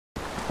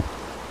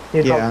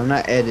You'd Yeah, I'm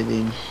not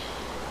editing.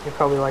 you'd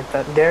probably like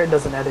that. Garrett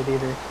doesn't edit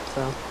either,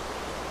 so.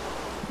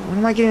 What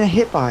am I getting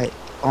hit by?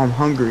 Oh, I'm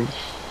hungry.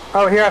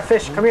 Oh, here, I have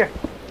fish. Come here.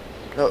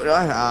 No, no,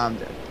 I'm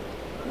dead.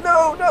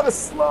 No, not a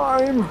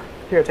slime.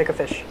 Here, take a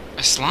fish.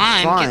 A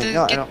slime? Slime.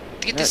 No, I don't.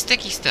 Get No. the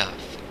sticky stuff.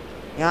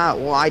 Yeah,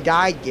 well, I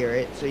died,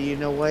 Garrett. So you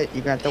know what?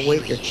 You got to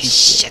wait your cheap.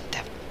 Shut the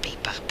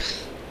beep up.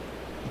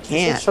 You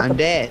can't. I'm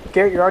dead.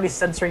 Garrett, you're already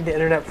censoring the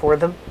internet for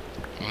them.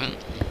 What?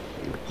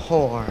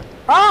 Whore.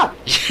 Ah!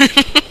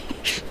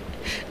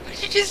 What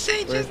did you just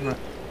say, Where's Justin? my?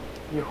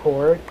 You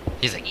whore.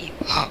 He's like, you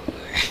whore.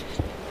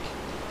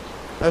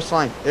 No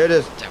slime. There it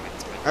is. Damn it.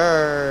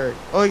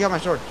 Oh, you got my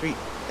sword. Sweet.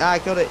 Ah, I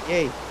killed it.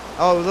 Yay.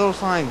 Oh, little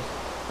slimes.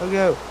 Oh,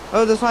 go.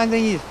 Oh, the slime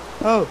thingies.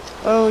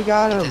 Oh, we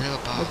got him. The little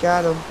ball. We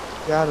got him.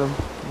 Got him.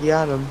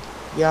 Got him.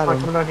 Got Come on,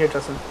 him. come down here,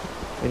 Justin.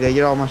 Did I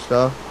get all my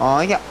stuff? Oh,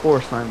 I got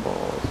 4 slime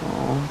balls.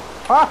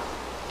 Oh.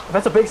 Ah!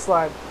 That's a big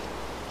slime.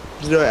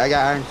 Let's do it. I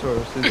got iron sword.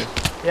 Let's do this.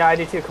 Yeah, I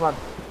do too. Come on.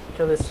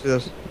 Kill this Let's do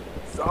this.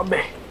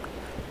 zombie.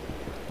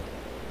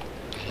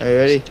 Are you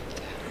ready?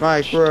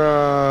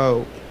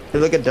 Micro. Hey,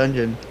 look at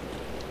dungeon.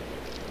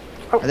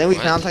 Oh. I think we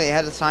What? found something that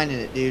had a sign in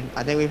it, dude.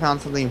 I think we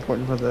found something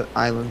important for the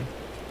island.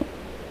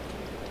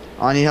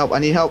 Oh, I need help. I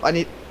need help. I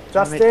need.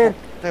 Justin!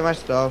 Take my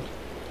stuff.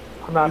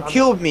 I'm not. You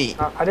killed me.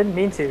 I didn't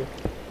mean to.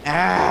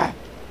 Ah!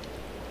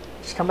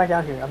 Just come back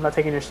down here. I'm not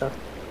taking your stuff.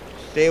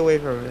 Stay away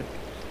from it.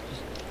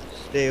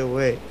 Just stay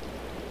away.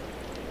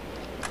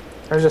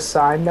 There's a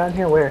sign down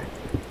here. Where?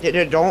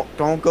 Yeah,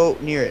 don't go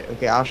near it.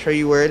 Okay, I'll show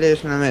you where it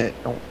is in a minute.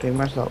 Don't take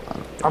my stuff.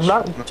 I'm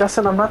not,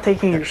 Justin. I'm not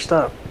taking your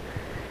stuff.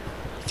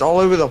 It's all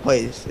over the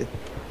place.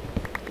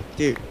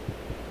 Dude.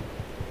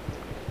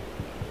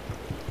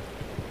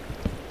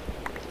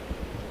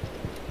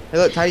 Hey,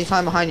 look, tiny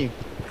slime behind you.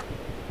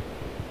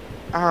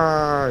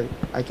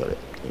 I killed it.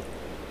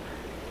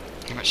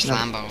 How much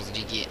slime balls did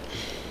you get?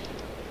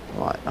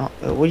 What?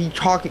 What are you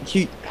talking?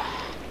 Cute.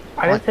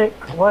 I didn't take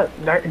what?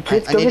 Go I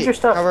get need your it.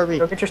 stuff. Cover me.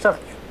 Go get your stuff.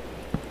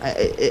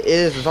 It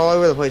is. It's all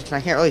over the place, and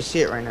I can't really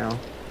see it right now.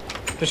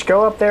 Just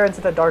go up there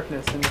into the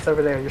darkness, and it's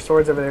over there. Your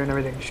sword's over there and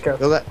everything. Just go.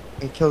 Kill that.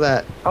 Kill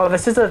that. Oh,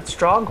 this is a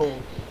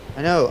stronghold.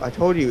 I know. I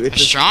told you. A It's a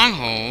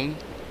stronghold?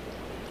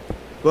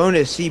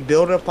 bonus. See,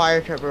 build a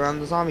fire trap around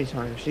the zombie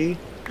spawner. See,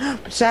 A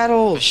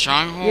saddles.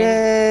 stronghold?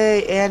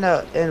 Yay!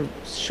 And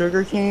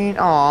sugar cane.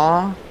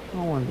 Aw. I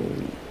want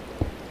to eat.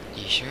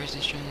 You sure it's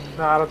a stronghold?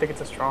 No, I don't think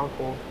it's a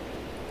stronghold.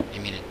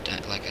 You mean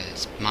like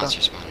a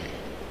monster spawner?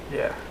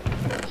 Yeah.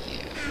 Yeah.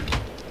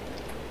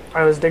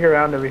 Alright, let's dig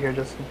around over here,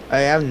 Justin. I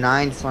have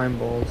 9 slime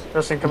balls.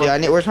 Justin, come Yeah,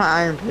 on. where's my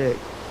iron pick?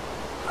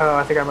 Oh,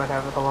 I think I might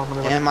have it. Hold on, let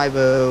me look. And my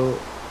bow.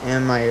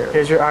 And my arrow.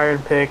 Here's your iron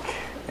pick,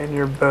 and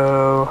your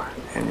bow,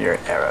 and your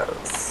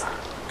arrows.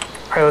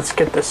 Alright, let's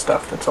get this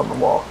stuff that's on the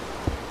wall.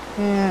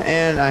 Yeah,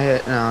 and I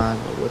hit. No,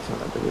 what's not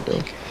that big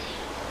a deal.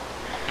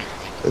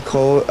 The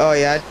coal. Oh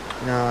yeah.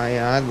 No,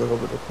 yeah, I had a little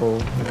bit of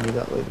coal. I'll do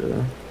that later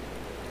though.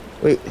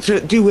 Wait, so,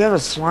 dude, we have a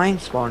slime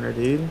spawner,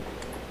 dude.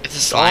 It's a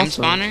slime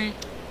awesome. spawner?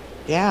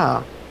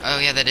 Yeah. Oh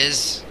yeah,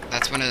 that's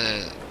one of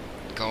the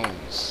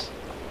goals.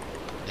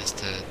 Is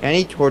to I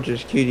need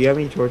torches. Q, do you have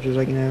any torches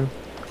I can have?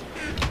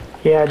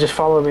 Yeah, just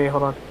follow me.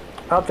 Hold on.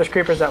 Oh, there's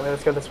creepers that way.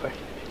 Let's go this way.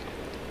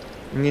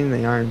 I'm getting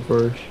the iron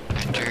first.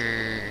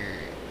 after.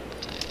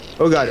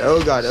 Oh god,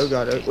 oh god, oh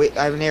god. Oh, wait,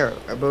 I have an arrow.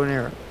 A bow and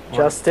arrow.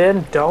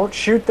 Justin, don't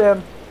shoot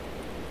them.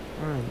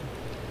 Alright.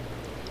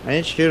 I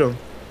didn't shoot him.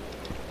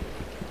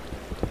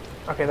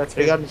 Okay, that's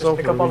They good. got Just himself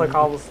pick a up all the reason.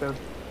 cobblestone.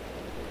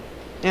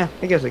 Yeah,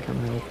 I guess it kind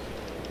of helps.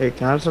 Hey,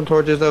 can I have some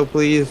torches though,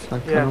 please? I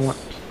kind of Yes. want.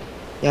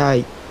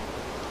 Yeah.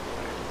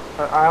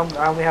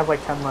 I only have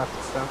like 10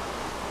 left,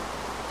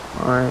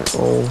 so. Alright,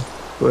 well,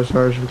 go as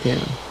far as we can.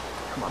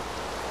 Come on.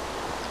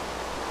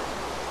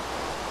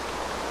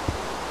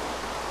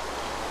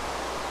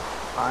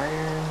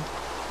 Iron.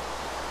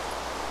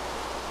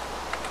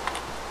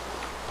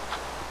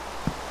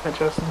 Hey,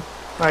 Justin.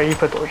 Alright, you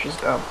put torches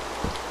down.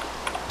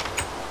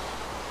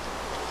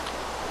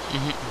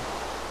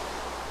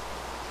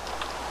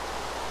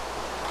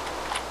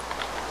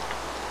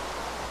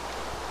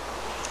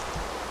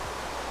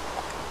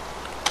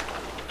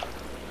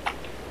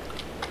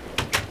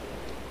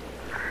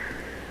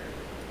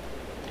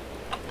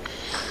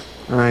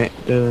 Alright,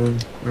 then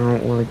I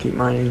don't want to keep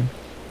mining.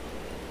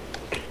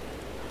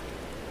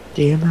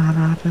 Damn,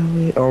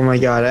 oh my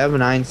god, I have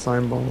 9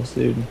 slime balls,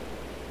 dude.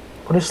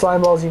 What do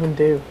slime balls even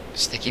do?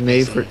 Sticky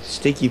Made for pistons,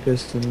 sticky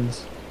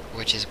pistons.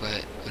 which is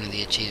what one of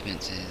the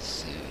achievements is.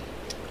 So.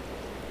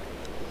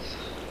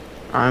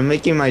 I'm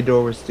making my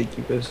door with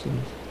sticky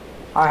pistons.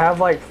 I have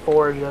like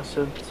 4,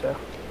 Justin, so.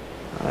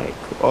 Alright,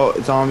 cool.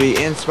 Oh, zombie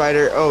and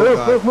spider. Oh Move,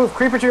 god. move, move.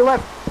 Creeper to your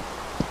left.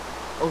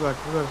 Oh god,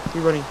 oh god.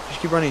 Keep running.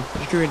 Just keep running.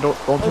 Just keep running.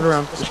 Don't turn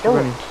around. Just keep kill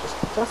running. him.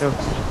 Just, Justin. No.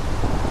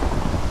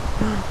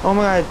 Oh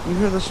my god, you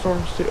hear the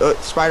storm too?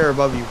 Spider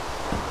above you.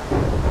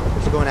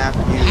 It's going after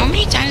you. How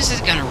many times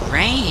is it gonna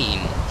rain?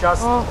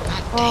 Justin.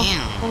 God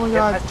damn. Oh my Get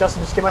god. my,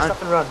 Justin, just get my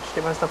stuff and run. Just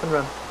get my stuff and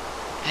run.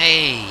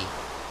 Hey.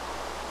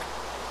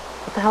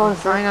 What the hell I'm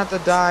is trying that? not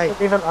to die. It's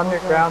not even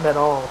underground at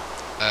all.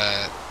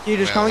 Dude,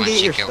 just Well, come and once get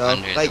you your go stuff.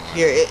 under the Like, water.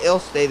 here, it'll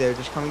stay there.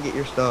 Just come and get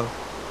your stuff.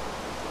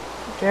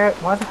 Garrett,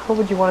 why the hell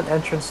would you want an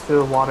entrance through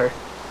the water?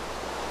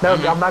 No,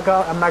 Mhm. I'm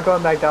not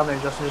going back down there,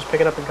 Justin. Just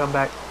pick it up and come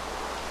back.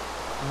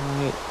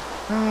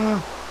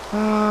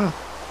 Alright.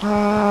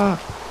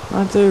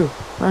 Run through.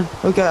 Run.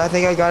 Okay, I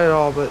think I got it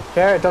all, but.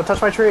 Garrett, don't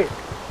touch my tree.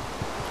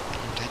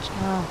 Don't touch me.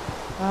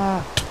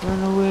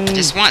 Run away.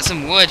 Just want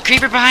some wood.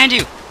 Creeper behind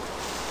you!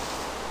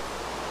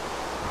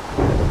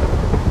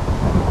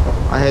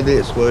 I had the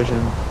explosion.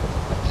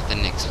 It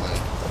didn't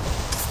explode.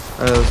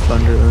 It was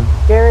thunder then.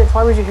 Garrett,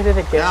 why would you hit it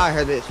again? Now I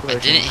heard the I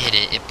explosion. didn't hit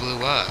it. It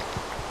blew up.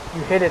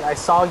 You hit it. I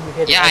saw you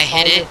hit it. Yeah, I saw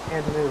hit your it.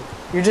 hand move.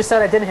 You just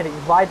said I didn't hit it.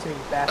 You lied to me,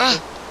 you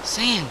bastard. Ugh,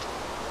 sand.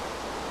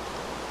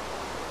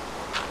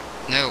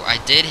 No, I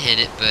did hit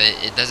it, but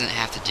it doesn't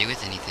have to do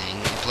with anything.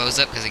 It blows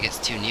up because it gets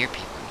too near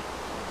people.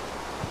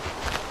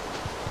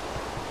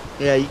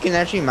 Yeah, you can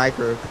actually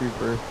micro a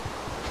creeper.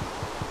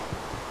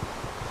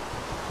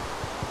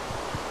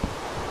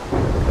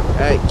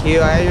 Alright,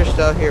 Q, I have your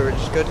stuff here. We'll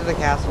just go to the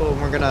castle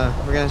and we're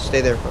gonna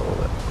stay there for a little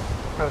bit.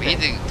 Okay.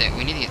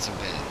 We need to get some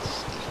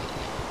beds.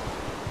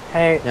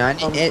 Hey. Yeah,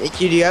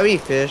 Q, do you have any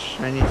fish?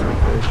 I need some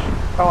fish.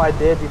 Oh, I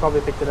did. You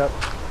probably picked it up.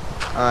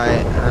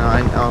 Alright,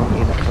 I'll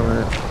need some of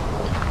it.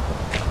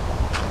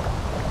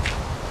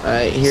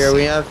 Alright, here,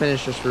 we gotta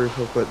finish this roof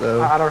real quick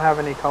though. I don't have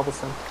any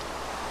cobblestone.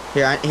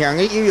 Here, I'm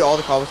gonna give you all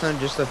the cobblestone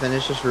just to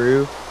finish this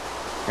roof.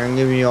 Here, I'm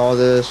giving you all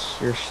this,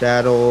 your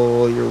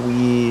saddle, your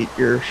wheat,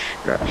 your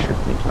sure,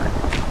 fine.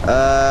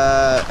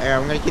 Here,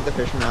 I'm gonna keep the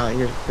fishing out.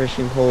 Here's a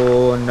fishing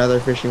pole, another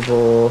fishing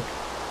pole,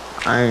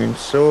 iron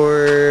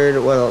sword.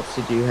 What else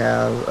did you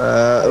have?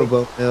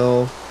 Oboe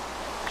mill.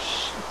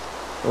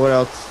 What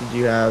else did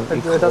you have?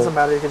 It doesn't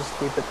matter. You can just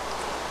keep it.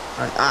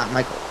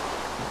 Michael.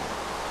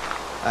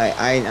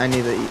 I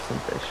need to eat some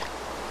fish.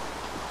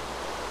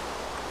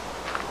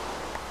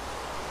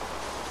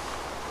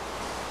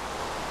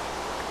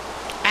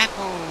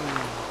 Apple.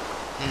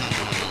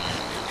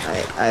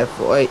 I have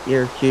wait,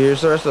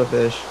 here's the rest of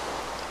the fish.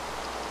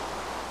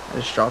 I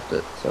just dropped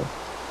it, so.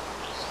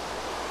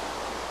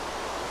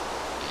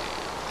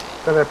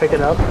 Did I pick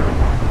it up?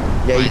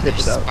 Yeah, you Why, picked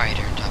there's it up.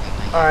 spider on top of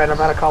my Alright, I'm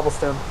out of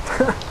cobblestone.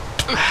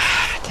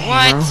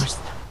 What?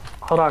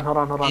 Hold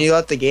on. You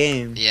left the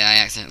game. Yeah,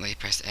 I accidentally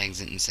pressed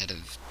exit instead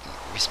of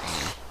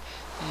respawning.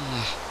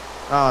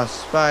 Oh,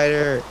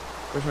 spider.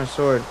 Where's my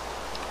sword?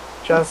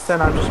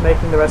 Justin, I'm just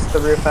making the rest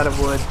of the roof out of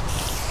wood.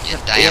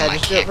 Yeah, die on my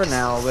just do it for cactus.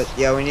 now, but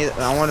yeah,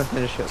 I want to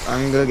finish it.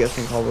 I'm gonna get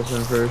some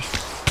cobblestone first.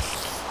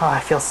 Oh, I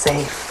feel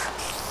safe.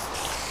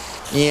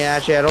 Yeah,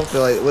 actually, I don't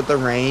feel like, with the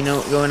rain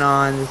going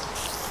on.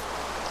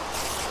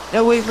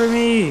 No, wait for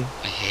me.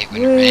 I hate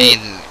when it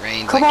rains. It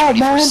rains Come like on,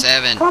 man.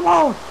 24/7. Come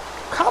on!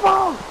 Come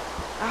on!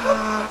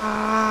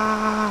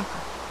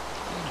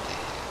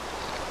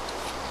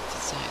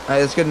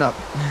 Alright, that's good enough.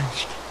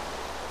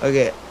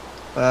 Okay,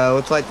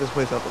 let's light this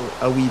place up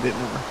a wee bit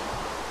more.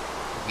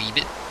 Wee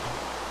bit.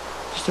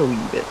 Just a wee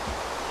bit.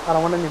 I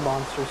don't want any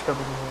monsters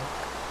coming in here.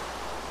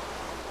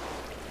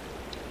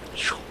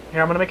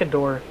 Here, I'm gonna make a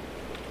door.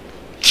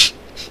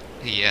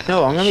 Yeah.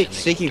 No, I'm gonna you make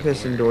should sticky a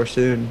piston door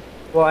soon.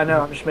 Well, I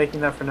know. I'm just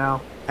making that for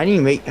now. How do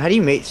you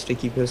make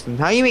sticky piston?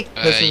 How do you make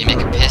piston? You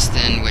make a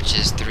piston, which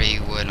is 3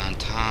 wood on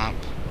top,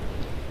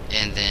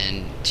 and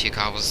then 2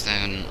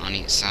 cobblestone on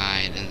each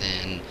side, and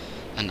then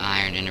an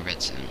iron and a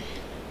redstone.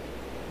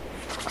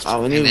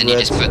 Oh, we need And then you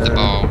just put the redstone.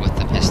 ball with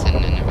the piston,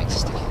 and it makes a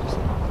sticky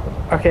piston.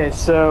 Okay,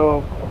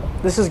 so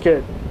this is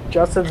good.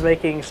 Justin's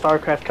making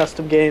StarCraft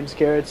custom games.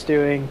 Garrett's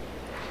doing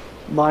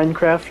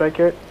Minecraft, right,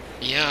 Garrett?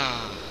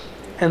 Yeah.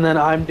 And then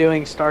I'm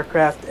doing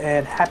StarCraft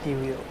and Happy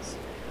Wheels.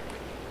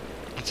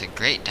 It's a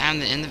great time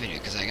to end the video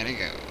because I gotta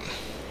go.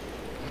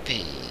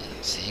 Whoopee.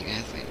 See you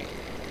guys later.